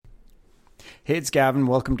Hey, it's Gavin.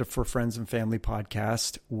 Welcome to For Friends and Family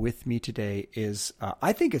podcast. With me today is,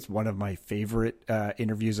 I think it's one of my favorite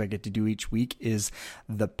interviews I get to do each week is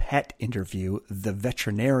the pet interview, the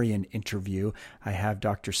veterinarian interview. I have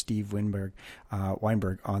Dr. Steve Weinberg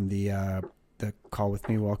on the call with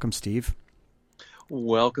me. Welcome, Steve.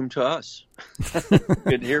 Welcome to us.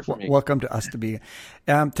 Good to hear from you. Welcome to us to be.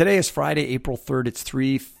 Today is Friday, April 3rd. It's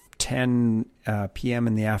 3:10 p.m.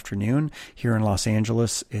 in the afternoon here in Los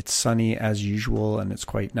Angeles. It's sunny as usual, and it's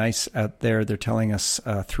quite nice out there. They're telling us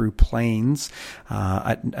through planes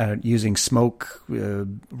using smoke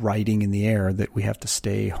riding in the air that we have to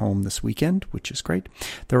stay home this weekend, which is great.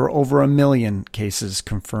 There are over 1 million cases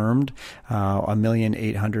confirmed,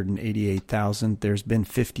 1,888,000. There's been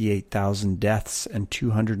 58,000 deaths, and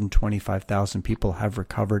 225,000 people have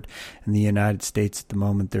recovered. In the United States at the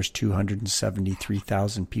moment, there's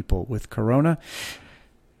 273,000 people with corona.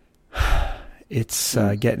 It's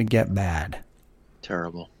getting bad.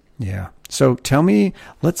 Terrible. Yeah. So tell me,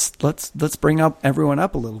 let's bring everyone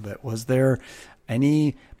up a little bit. Was there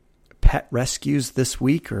any pet rescues this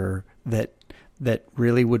week, or that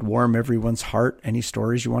really would warm everyone's heart? Any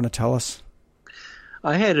stories you want to tell us?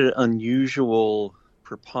 I had an unusual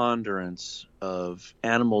preponderance of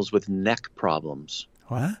animals with neck problems.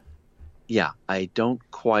 What? Yeah, I don't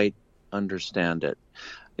quite understand it.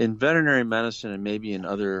 In veterinary medicine and maybe in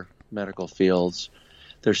other medical fields,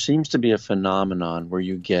 there seems to be a phenomenon where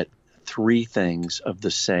you get three things of the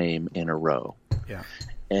same in a row. Yeah.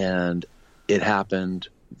 And it happened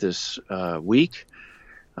this week.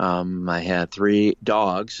 I had 3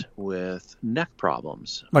 dogs with neck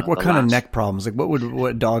problems. Like what kind of neck problems? Like what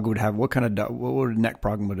a dog would have? What would a neck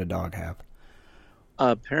problem would a dog have?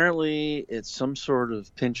 Apparently, it's some sort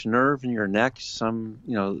of pinched nerve in your neck.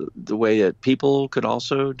 The way that people could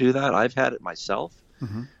also do that. I've had it myself.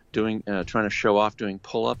 Mm-hmm. Trying to show off doing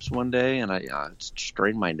pull-ups one day, and I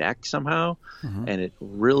strained my neck somehow, mm-hmm. and it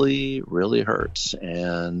really, really hurts.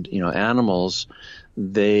 And animals,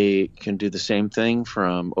 they can do the same thing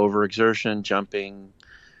from overexertion, jumping,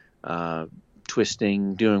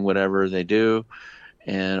 twisting, doing whatever they do.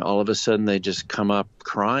 And all of a sudden they just come up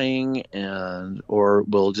crying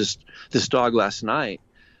this dog last night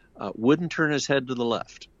wouldn't turn his head to the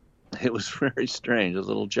left. It was very strange, a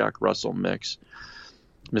little Jack Russell mix,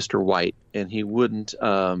 Mr. White, and he wouldn't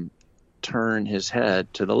turn his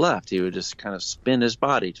head to the left. He would just kind of spin his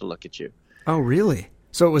body to look at you. Oh, really?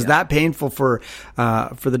 So it was that painful for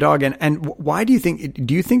the dog. And why do you think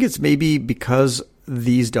it's maybe because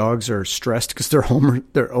these dogs are stressed because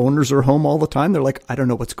their owners are home all the time? They're like, I don't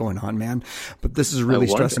know what's going on, man, but this is really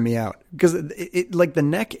stressing me out. Because it like the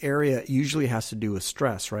neck area usually has to do with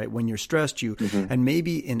stress, right? When you're stressed, mm-hmm. and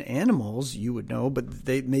maybe in animals you would know, but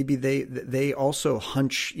they also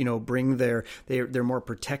hunch, bring they're more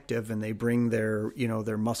protective, and they bring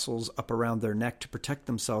their muscles up around their neck to protect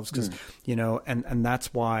themselves because, and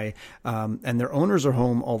that's why, and their owners are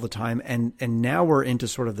home all the time. And now we're into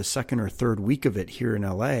sort of the second or third week of it here in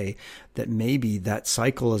LA, that maybe that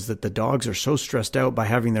cycle is that the dogs are so stressed out by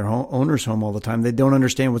having their owners home all the time, they don't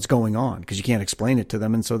understand what's going on because you can't explain it to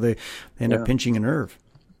them. And so they end up pinching a nerve.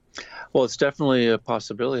 Well, it's definitely a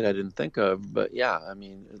possibility I didn't think of, but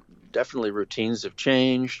definitely routines have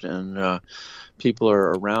changed, and people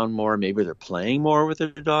are around more. Maybe they're playing more with their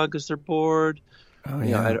dog because they're bored. Oh,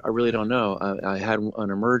 yeah. I really don't know. I had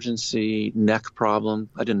an emergency neck problem.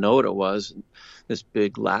 I didn't know what it was. This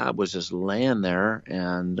big lab was just laying there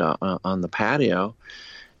and on the patio,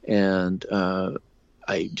 and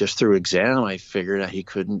I just through exam I figured out he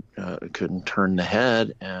couldn't turn the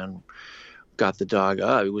head, and got the dog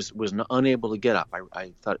up. He was unable to get up.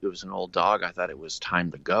 I thought it was an old dog. I thought it was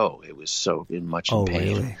time to go. It was so much in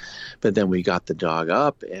pain. Really? But then we got the dog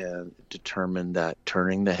up and determined that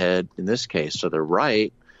turning the head, in this case to the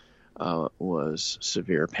right, was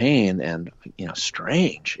severe pain and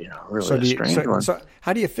strange. Really strange one. So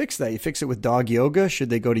how do you fix that? You fix it with dog yoga?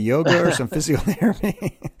 Should they go to yoga or some physical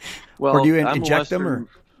therapy? Well, or do you inject them? Or?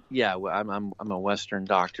 Yeah, I'm a Western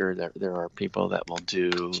doctor. There are people that will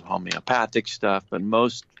do homeopathic stuff, but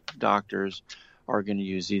most doctors are going to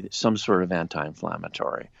use some sort of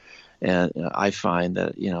anti-inflammatory. And I find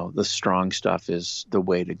that the strong stuff is the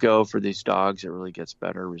way to go for these dogs. It really gets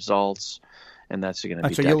better results. And that's going to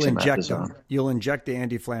be dexamethasone. You'll inject the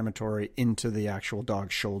anti-inflammatory into the actual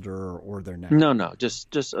dog's shoulder or their neck? No,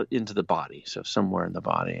 just into the body, so somewhere in the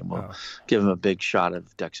body. And we'll give them a big shot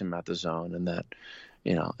of dexamethasone, and that,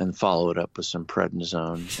 and follow it up with some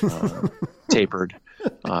prednisone, tapered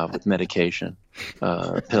with medication,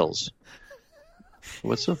 pills.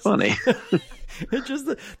 What's so funny? It's just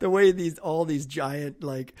the way all these giant,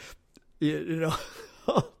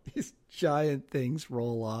 all these giant things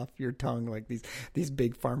roll off your tongue, like these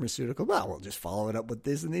big pharmaceuticals. Well, we'll just follow it up with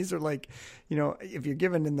this, and these are like, if you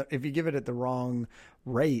give it at the wrong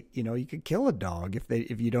rate, you could kill a dog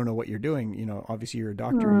if you don't know what you're doing. Obviously you're a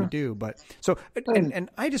doctor, you do, but so and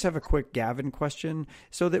I just have a quick Gavin question.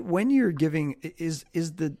 So that when you're giving, is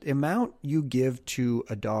the amount you give to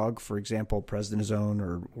a dog, for example, prednisone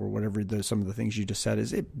or whatever some of the things you just said,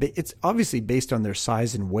 it's obviously based on their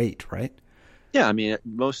size and weight, right? Yeah, I mean,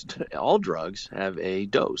 all drugs have a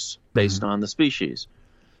dose based on the species,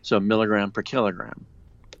 so milligram per kilogram.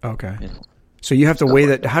 Okay. So you have to weigh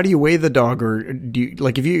that. How do you weigh the dog, or do you,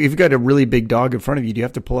 like, if you've got a really big dog in front of you, do you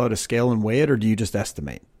have to pull out a scale and weigh it, or do you just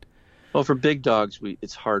estimate? Well, for big dogs,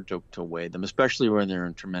 it's hard to weigh them, especially when they're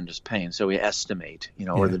in tremendous pain. So we estimate,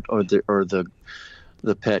 or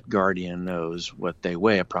the pet guardian knows what they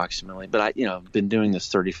weigh approximately. But I've been doing this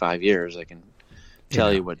 35 years. I can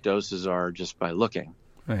tell you what doses are just by looking.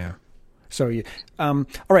 Oh, yeah. So, all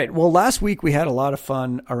right. Well, last week we had a lot of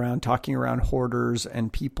fun talking around hoarders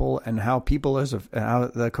and people, and how how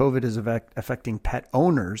the COVID is affecting pet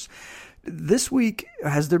owners. This week,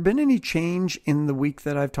 has there been any change in the week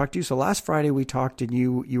that I've talked to you? So last Friday we talked, and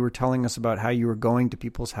you were telling us about how you were going to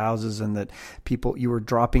people's houses, and that you were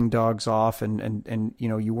dropping dogs off, and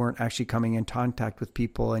you weren't actually coming in contact with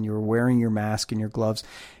people, and you were wearing your mask and your gloves.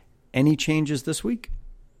 Any changes this week?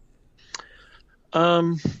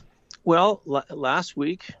 Well, last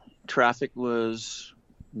week traffic was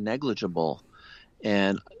negligible,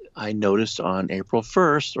 and I noticed on April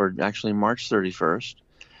 1st, or actually March 31st,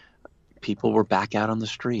 people were back out on the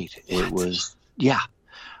street. What? It was, yeah.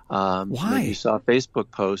 Why? You saw a Facebook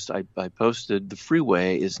post I posted. The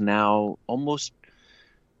freeway is now almost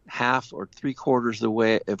half or three-quarters the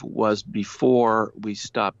way it was before we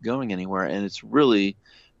stopped going anywhere, and it's really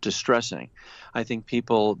distressing. I think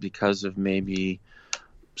people, because of maybe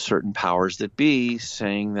certain powers that be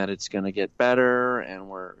saying that it's going to get better, and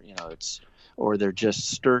or they're just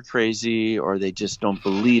stir crazy, or they just don't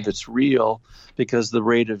believe it's real because the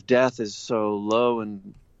rate of death is so low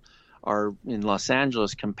in Los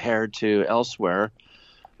Angeles compared to elsewhere.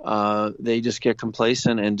 They just get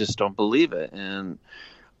complacent and just don't believe it. And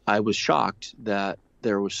I was shocked that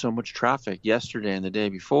there was so much traffic yesterday and the day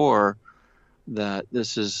before, that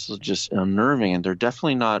this is just unnerving, and they're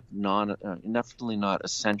definitely not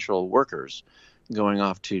essential workers going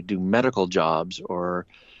off to do medical jobs or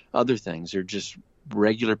other things. They're just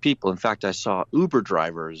regular people. In fact, I saw Uber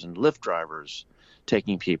drivers and Lyft drivers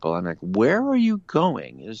taking people. I'm like, where are you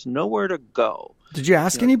going? There's nowhere to go. Did you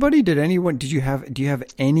ask anybody? Do you have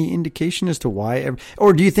any indication as to why,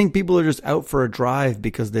 or do you think people are just out for a drive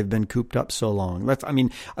because they've been cooped up so long? My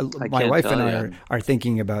wife and I are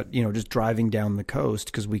thinking about, just driving down the coast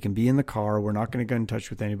because we can be in the car. We're not going to get in touch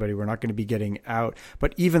with anybody. We're not going to be getting out.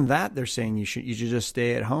 But even that, they're saying you should just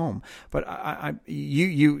stay at home. But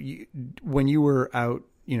you when you were out,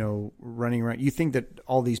 running around, you think that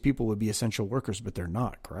all these people would be essential workers, but they're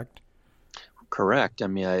not, correct? Correct. I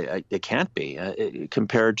mean, it can't be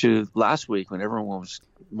compared to last week when everyone was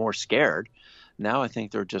more scared. Now I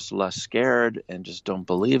think they're just less scared and just don't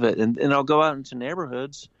believe it. And I'll go out into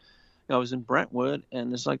neighborhoods. I was in Brentwood,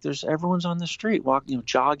 and it's like everyone's on the street, walking,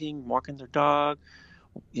 jogging, walking their dog.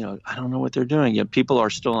 I don't know what they're doing. People are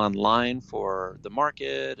still online for the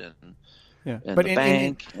market and but the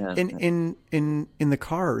bank. In the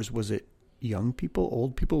cars, was it young people,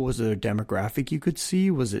 old people? Was there a demographic you could see?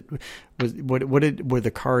 were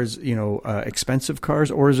the cars, expensive cars,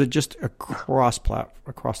 or is it just across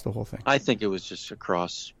the whole thing? I think it was just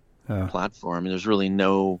across platform. I mean, there's really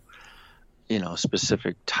no,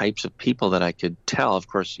 specific types of people that I could tell. Of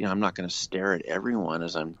course, I'm not going to stare at everyone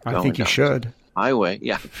as I'm going. I think you should. Highway,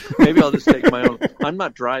 yeah. Maybe I'll just take my own. I'm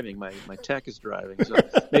not driving. My tech is driving, so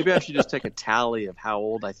maybe I should just take a tally of how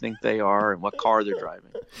old I think they are and what car they're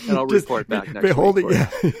driving, and I'll report back next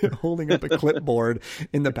week. Holding up a clipboard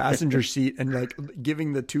in the passenger seat and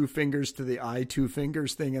giving the two fingers to the two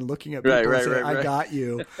fingers thing and looking at people and saying, "I got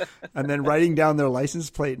you," and then writing down their license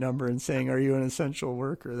plate number and saying, "Are you an essential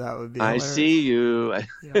worker?" That would be hilarious. I see you.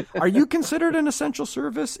 Yeah. Are you considered an essential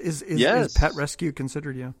service? Is pet rescue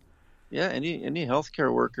considered? Yeah. Yeah, any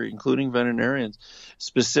healthcare worker, including veterinarians,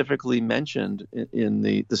 specifically mentioned in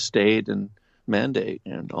the state and mandate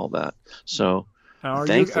and all that. So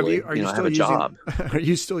thankfully, I have a job. Are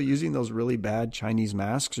you still using those really bad Chinese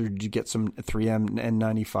masks, or did you get some 3M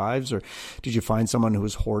N95s, or did you find someone who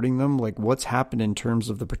was hoarding them? What's happened in terms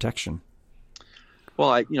of the protection? Well,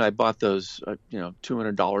 I bought those,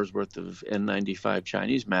 $200 worth of N95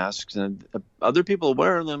 Chinese masks, and other people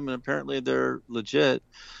wear them, and apparently they're legit.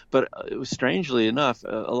 But it was strangely enough,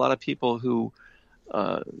 a lot of people who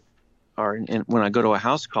are and when I go to a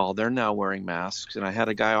house call, they're now wearing masks. And I had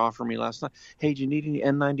a guy offer me last night, "Hey, do you need any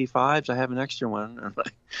N95s? I have an extra one."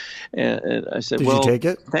 And I said, Did "Well, you take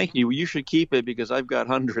it? thank you. You should keep it because I've got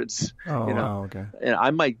hundreds." Oh, you know, wow, okay. and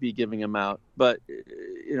I might be giving them out, but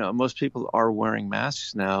most people are wearing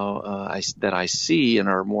masks now. That I see and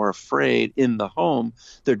are more afraid in the home.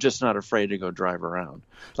 They're just not afraid to go drive around.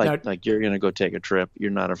 Like you're going to go take a trip.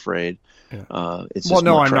 You're not afraid. Yeah. It's well, just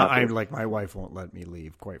no, more I'm not. traffic. I'm like, my wife won't let me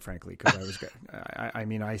leave, quite frankly, because I was. I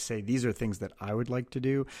mean, I say these are things that I would like to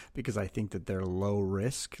do because I think that they're low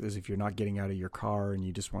risk. Because if you're not getting out of your car and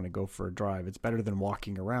you just want to go for a drive, it's better than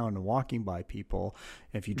walking around and walking by people.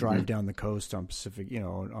 If you drive down the coast on Pacific,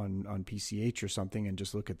 on PCH or something, and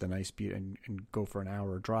just look at the nice beauty and go for an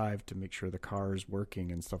hour drive to make sure the car is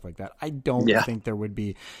working and stuff like that, I don't think there would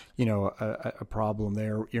be, a problem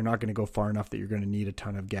there. You're not going to go far enough that you're going to need a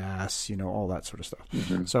ton of gas, all that sort of stuff.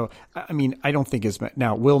 So, I mean, I don't think it's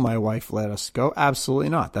now. Will my wife let us go? Absolutely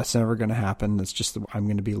not. That's never going to happen. That's just I'm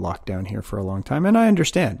going to be locked down here for a long time, and I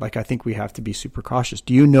understand. Like, I think we have to be super cautious.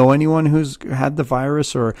 Do you know anyone who's had the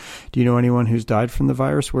virus, or do you know anyone who's died from the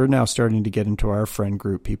virus? We're now starting to get into our friend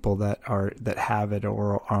group people that have it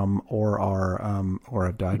or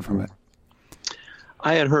have died from it.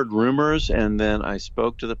 I had heard rumors, and then I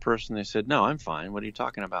spoke to the person. They said, "No, I'm fine. What are you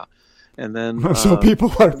talking about?" And then so people.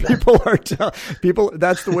 That's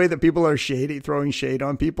the way that people are throwing shade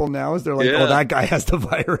on people now. Is they're like, "Oh, that guy has the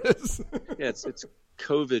virus." Yeah, it's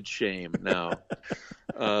COVID shame now.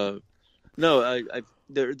 No,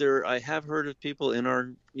 I have heard of people in our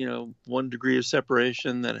 1 degree of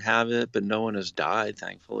separation that have it, but no one has died,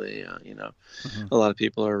 thankfully. A lot of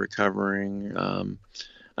people are recovering.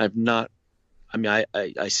 I've not. I mean,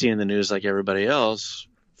 I see in the news, like everybody else,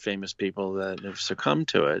 famous people that have succumbed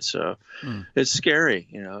to it. So it's scary,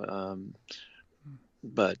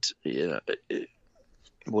 but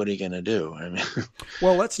what are you going to do? I mean,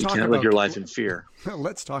 well, let's talk you can't about live your life in fear.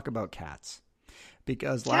 Let's talk about cats.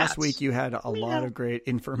 Because last week you had a lot of great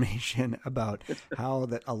information about how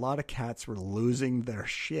that a lot of cats were losing their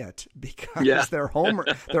shit because their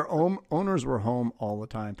owners were home all the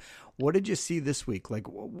time. What did you see this week? Like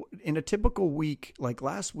in a typical week, like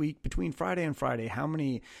last week between Friday and Friday, how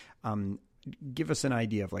many? Give us an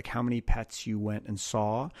idea of like how many pets you went and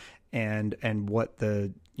saw, and what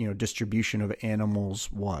the distribution of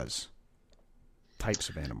animals was. Types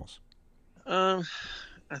of animals.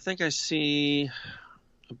 I think I see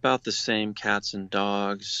about the same cats and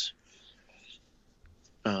dogs.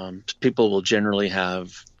 People will generally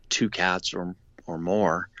have 2 cats or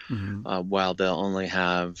more, while they'll only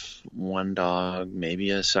have 1 dog,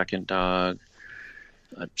 maybe a second dog.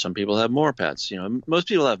 Some people have more pets. Most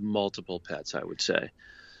people have multiple pets, I would say.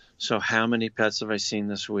 So how many pets have I seen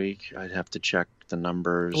this week? I'd have to check the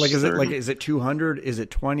numbers. Like, is it 200? Is it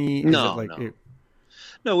 20? No.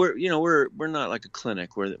 No, we're not like a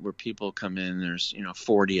clinic where people come in. There's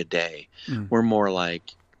 40 a day. We're more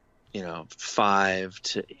like 5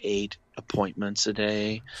 to 8 appointments a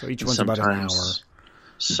day. So each one's about an hour.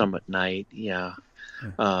 Some at night,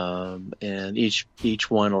 and each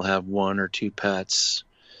one will have 1 or 2 pets.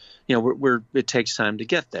 It takes time to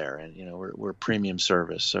get there, and we're premium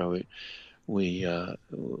service, so we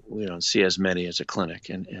don't see as many as a clinic,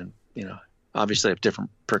 and obviously have different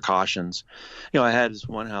precautions. I had this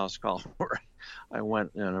one house call where I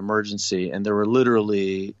went in an emergency, and there were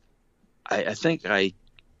literally, I think I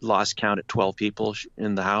lost count at 12 people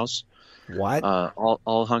in the house. What?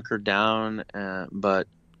 All hunkered down, but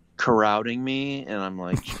crowding me, and I'm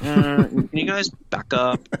like, can you guys back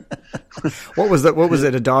up? What was that? What was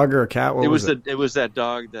it? A dog or a cat? It was that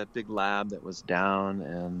dog, that big lab that was down,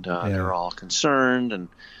 and they were all concerned, and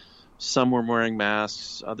some were wearing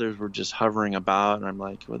masks, others were just hovering about, and I'm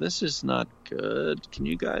like, well, this is not good. Can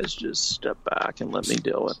you guys just step back and let me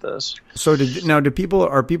deal with this? So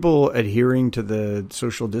are people adhering to the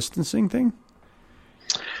social distancing thing?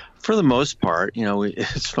 For the most part,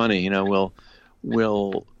 it's funny,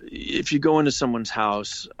 we'll if you go into someone's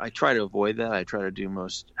house, I try to avoid that. I try to do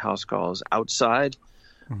most house calls outside,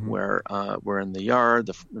 where we're in the yard,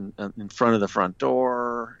 in front of the front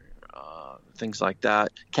door, things like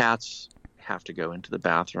that. Cats have to go into the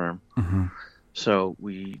bathroom. So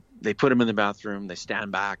they put them in the bathroom, they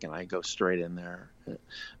stand back, and I go straight in there.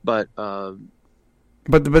 But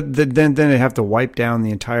then they have to wipe down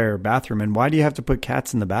the entire bathroom. And why do you have to put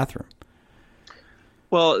cats in the bathroom?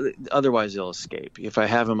 Well, otherwise they'll escape. If I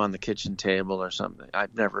have them on the kitchen table or something,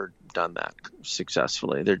 I've never done that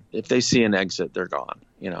successfully. If they see an exit, they're gone.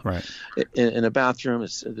 Right. In a bathroom,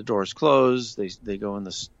 the door's closed. They go in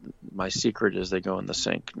the. My secret is they go in the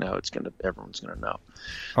sink. Now everyone's gonna know.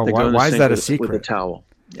 Oh, why is that a secret? With a towel.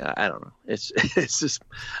 Yeah, I don't know. It's just,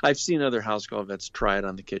 I've seen other house call vets try it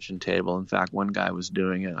on the kitchen table. In fact, one guy was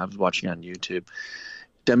doing it. I was watching on YouTube,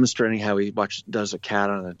 demonstrating how he does a cat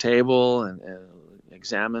on a table and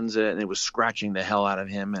examines it, and it was scratching the hell out of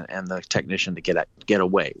him and the technician to get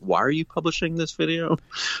away. Why are you publishing this video?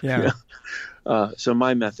 Yeah. So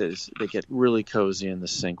my method is they get really cozy in the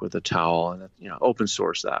sink with a towel, and open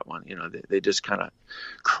source that one. They just kind of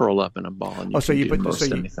curl up in a ball. And you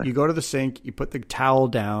go to the sink, you put the towel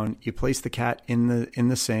down, you place the cat in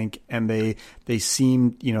the sink, and they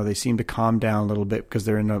seem to calm down a little bit because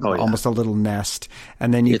they're in almost a little nest,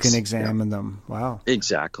 and then you can examine them. Wow.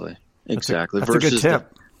 Exactly. That's a good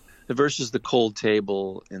tip. Versus the cold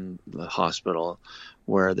table in the hospital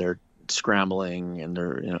where they're scrambling and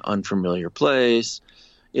they're in an unfamiliar place.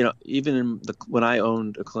 Even when I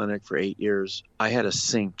owned a clinic for 8 years, I had a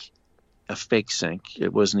sink, a fake sink.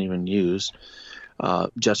 It wasn't even used,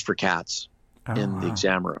 just for cats in the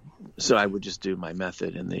exam room. So I would just do my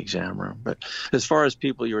method in the exam room. But as far as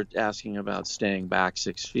people you were asking about staying back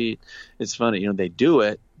 6 feet, it's funny, they do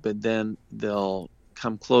it, but then they'll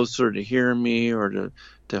come closer to hear me or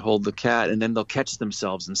to hold the cat, and then they'll catch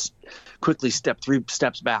themselves and quickly step 3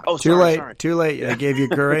 steps back. Oh, too late. Yeah. I gave you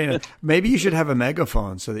great. Maybe you should have a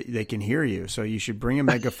megaphone so that they can hear you. So you should bring a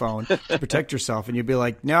megaphone to protect yourself, and you'd be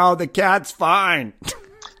like, "No, the cat's fine."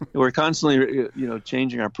 We're constantly,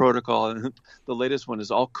 changing our protocol, and the latest one is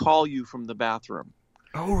I'll call you from the bathroom.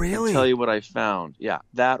 Oh, really? Tell you what I found. Yeah,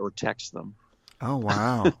 that or text them. Oh,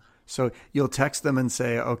 wow. So you'll text them and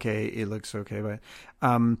say, okay, it looks okay. But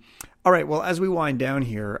all right. Well, as we wind down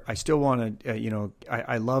here, I still want to,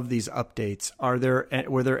 I love these updates.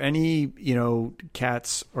 Were there any,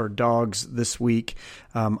 cats or dogs this week?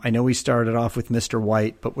 I know we started off with Mr.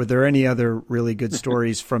 White, but were there any other really good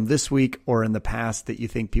stories from this week or in the past that you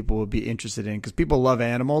think people would be interested in? Because people love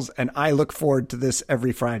animals, and I look forward to this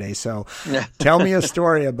every Friday. So tell me a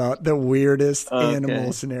story about the weirdest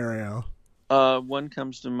animal scenario. One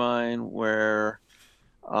comes to mind where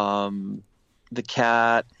the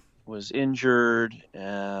cat was injured,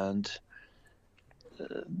 and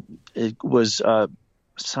it was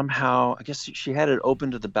somehow, I guess she had it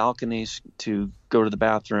open to the balconies to go to the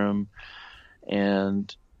bathroom,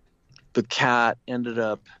 and the cat ended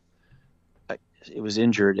up, it was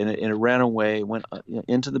injured, and it ran away, went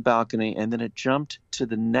into the balcony, and then it jumped to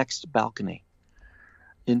the next balcony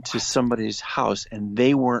into somebody's house, and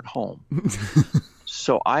they weren't home.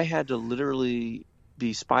 So I had to literally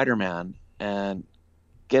be Spider-Man and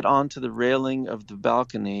get onto the railing of the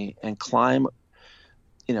balcony and climb,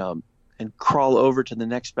 and crawl over to the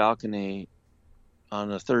next balcony on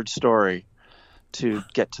the 3rd story to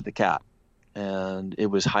get to the cat. And it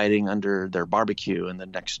was hiding under their barbecue in the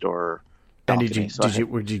next door balcony. And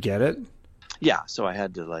did you get it? Yeah, so I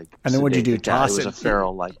had to And then what'd you do? Toss it? It was a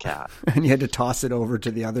feral cat. And you had to toss it over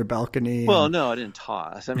to the other balcony? Well, no, I didn't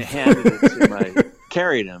toss. I handed it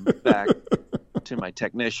carried him back to my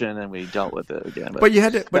technician, and we dealt with it again. But you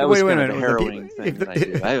had to. But wait a minute. A harrowing thing that I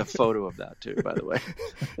do. I have a photo of that too, by the way.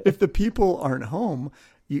 If the people aren't home,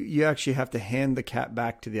 you actually have to hand the cat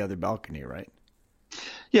back to the other balcony, right?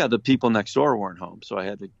 Yeah, the people next door weren't home, so I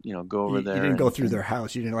had to, go over there. You didn't go through their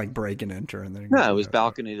house. You didn't break and enter, and then. No, it was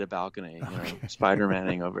balcony to balcony.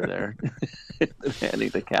 Spider-Manning over there, handing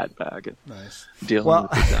the cat back. And nice. Dealing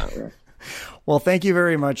with the cat. Well, thank you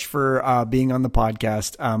very much for being on the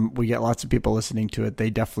podcast. We get lots of people listening to it.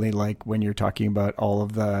 They definitely like when you're talking about all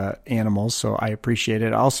of the animals, so I appreciate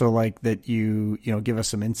it. I also like that you give us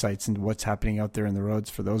some insights into what's happening out there in the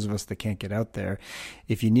roads for those of us that can't get out there.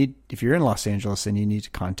 If you're in Los Angeles and you need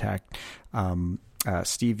to contact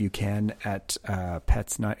Steve, you can at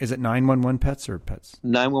Pets. Is it 911 Pets or Pets?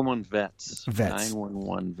 911 Vets.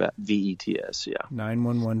 911 VETS. Yeah.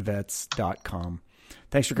 911vets.com.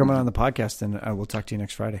 Thanks for coming on the podcast, and we'll talk to you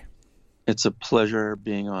next Friday. It's a pleasure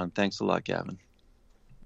being on. Thanks a lot, Gavin.